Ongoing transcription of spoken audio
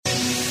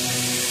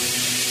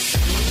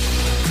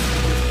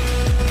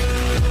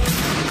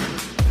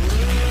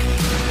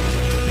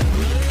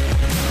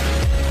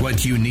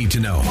what you need to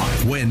know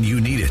when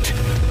you need it.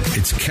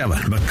 It's Kevin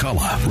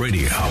McCullough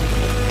Radio.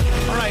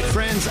 All right,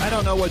 friends, I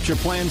don't know what your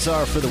plans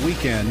are for the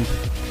weekend,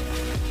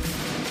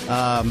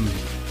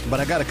 but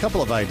I got a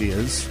couple of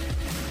ideas.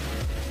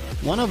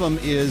 One of them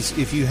is,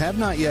 if you have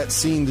not yet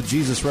seen the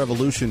Jesus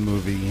Revolution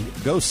movie,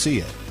 go see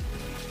it.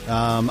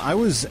 I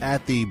was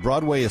at the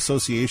Broadway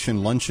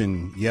Association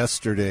luncheon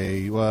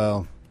yesterday,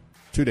 2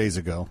 days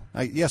ago,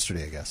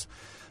 yesterday, I guess,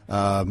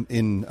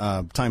 in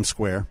Times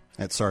Square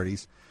at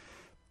Sardi's.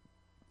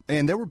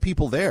 And there were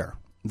people there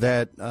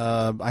that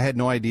I had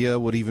no idea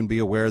would even be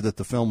aware that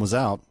the film was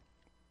out,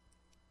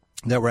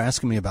 that were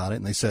asking me about it.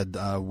 And they said,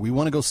 we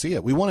want to go see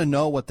it. We want to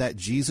know what that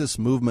Jesus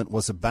movement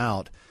was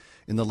about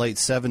in the late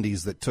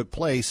 70s that took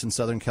place in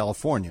Southern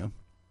California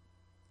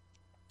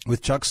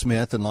with Chuck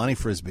Smith and Lonnie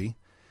Frisbee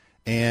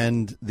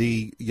and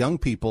the young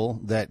people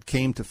that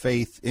came to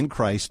faith in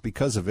Christ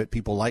because of it,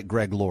 people like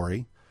Greg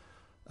Laurie.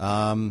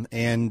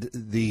 And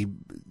the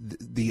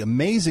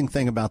amazing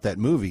thing about that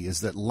movie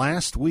is that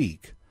last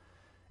week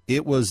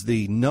it was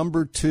the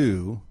number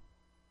 2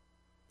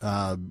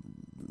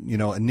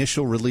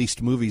 initial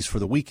released movies for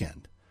the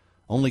weekend.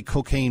 Only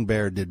Cocaine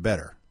Bear did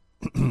better.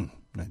 I'm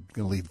going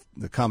to leave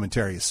the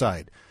commentary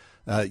aside.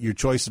 Your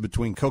choice is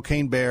between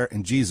Cocaine Bear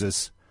and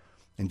Jesus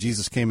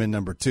came in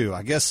number 2.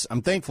 I guess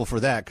I'm thankful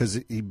for that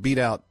because he beat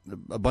out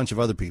a bunch of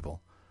other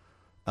people.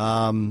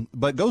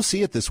 But go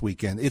see it this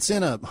weekend. It's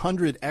in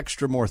 100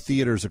 extra more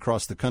theaters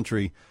across the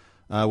country,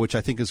 which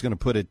I think is going to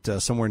put it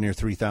somewhere near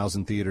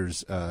 3,000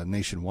 theaters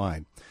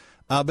nationwide.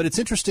 But it's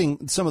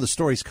interesting, some of the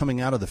stories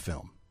coming out of the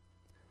film,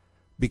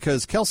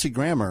 because Kelsey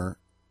Grammer,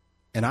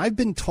 and I've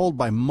been told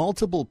by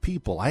multiple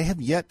people, I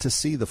have yet to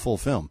see the full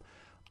film,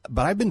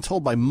 but I've been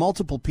told by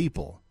multiple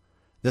people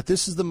that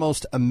this is the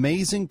most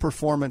amazing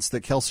performance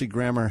that Kelsey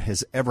Grammer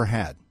has ever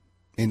had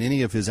in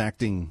any of his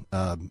acting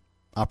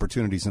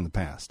opportunities in the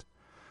past.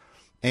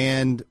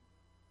 And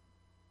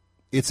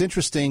it's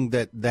interesting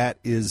that that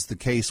is the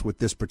case with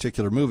this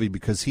particular movie,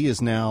 because he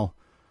has now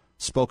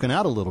spoken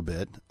out a little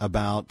bit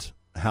about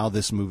how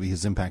this movie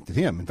has impacted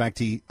him. In fact,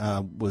 he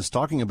was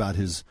talking about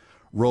his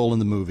role in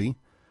the movie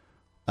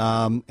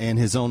and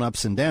his own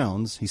ups and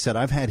downs. He said,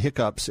 I've had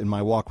hiccups in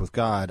my walk with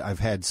God. I've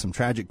had some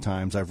tragic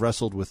times. I've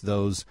wrestled with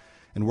those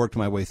and worked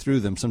my way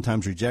through them,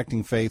 sometimes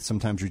rejecting faith,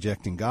 sometimes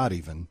rejecting God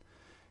even,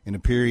 in a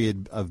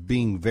period of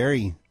being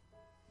very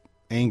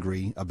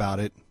angry about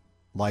it,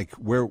 like,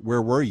 where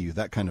were you,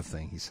 that kind of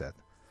thing, he said.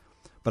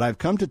 But I've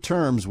come to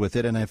terms with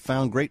it, and I've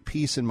found great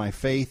peace in my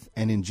faith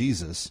and in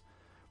Jesus.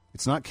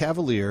 It's not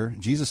cavalier.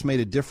 Jesus made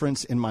a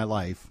difference in my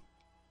life.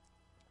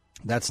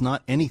 That's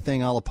not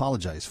anything I'll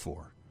apologize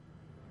for.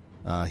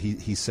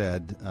 He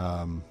said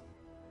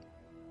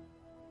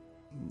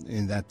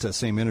in that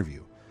same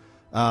interview.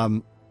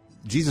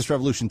 Jesus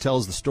Revolution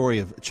tells the story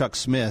of Chuck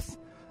Smith,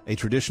 a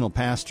traditional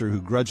pastor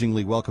who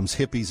grudgingly welcomes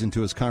hippies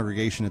into his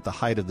congregation at the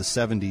height of the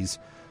 70s.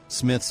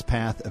 Smith's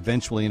path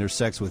eventually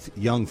intersects with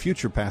young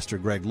future pastor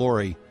Greg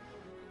Laurie,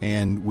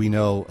 and we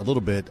know a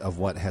little bit of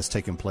what has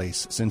taken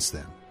place since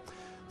then.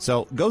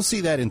 So go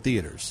see that in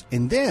theaters.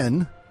 And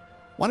then,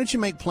 why don't you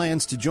make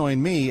plans to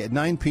join me at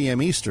 9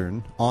 p.m.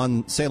 Eastern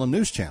on Salem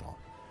News Channel?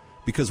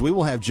 Because we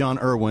will have John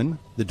Irwin,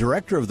 the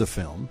director of the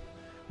film.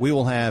 We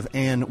will have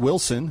Ann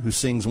Wilson, who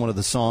sings one of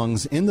the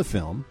songs in the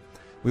film.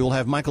 We will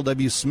have Michael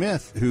W.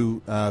 Smith,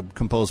 who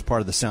composed part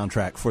of the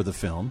soundtrack for the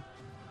film,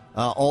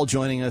 all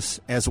joining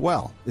us as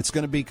well. It's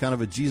going to be kind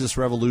of a Jesus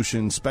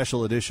Revolution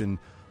special edition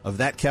of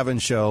That Kevin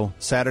Show,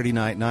 Saturday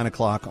night, 9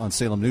 o'clock on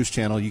Salem News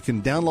Channel. You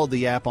can download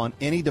the app on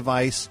any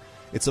device.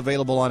 It's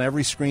available on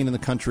every screen in the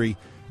country.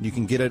 You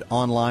can get it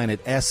online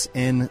at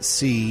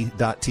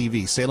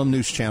snc.tv, Salem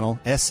News Channel,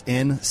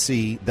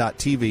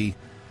 snc.tv.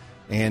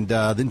 And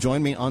then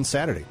join me on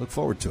Saturday. Look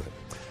forward to it.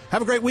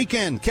 Have a great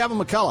weekend. Kevin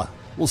McCullough.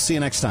 We'll see you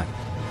next time.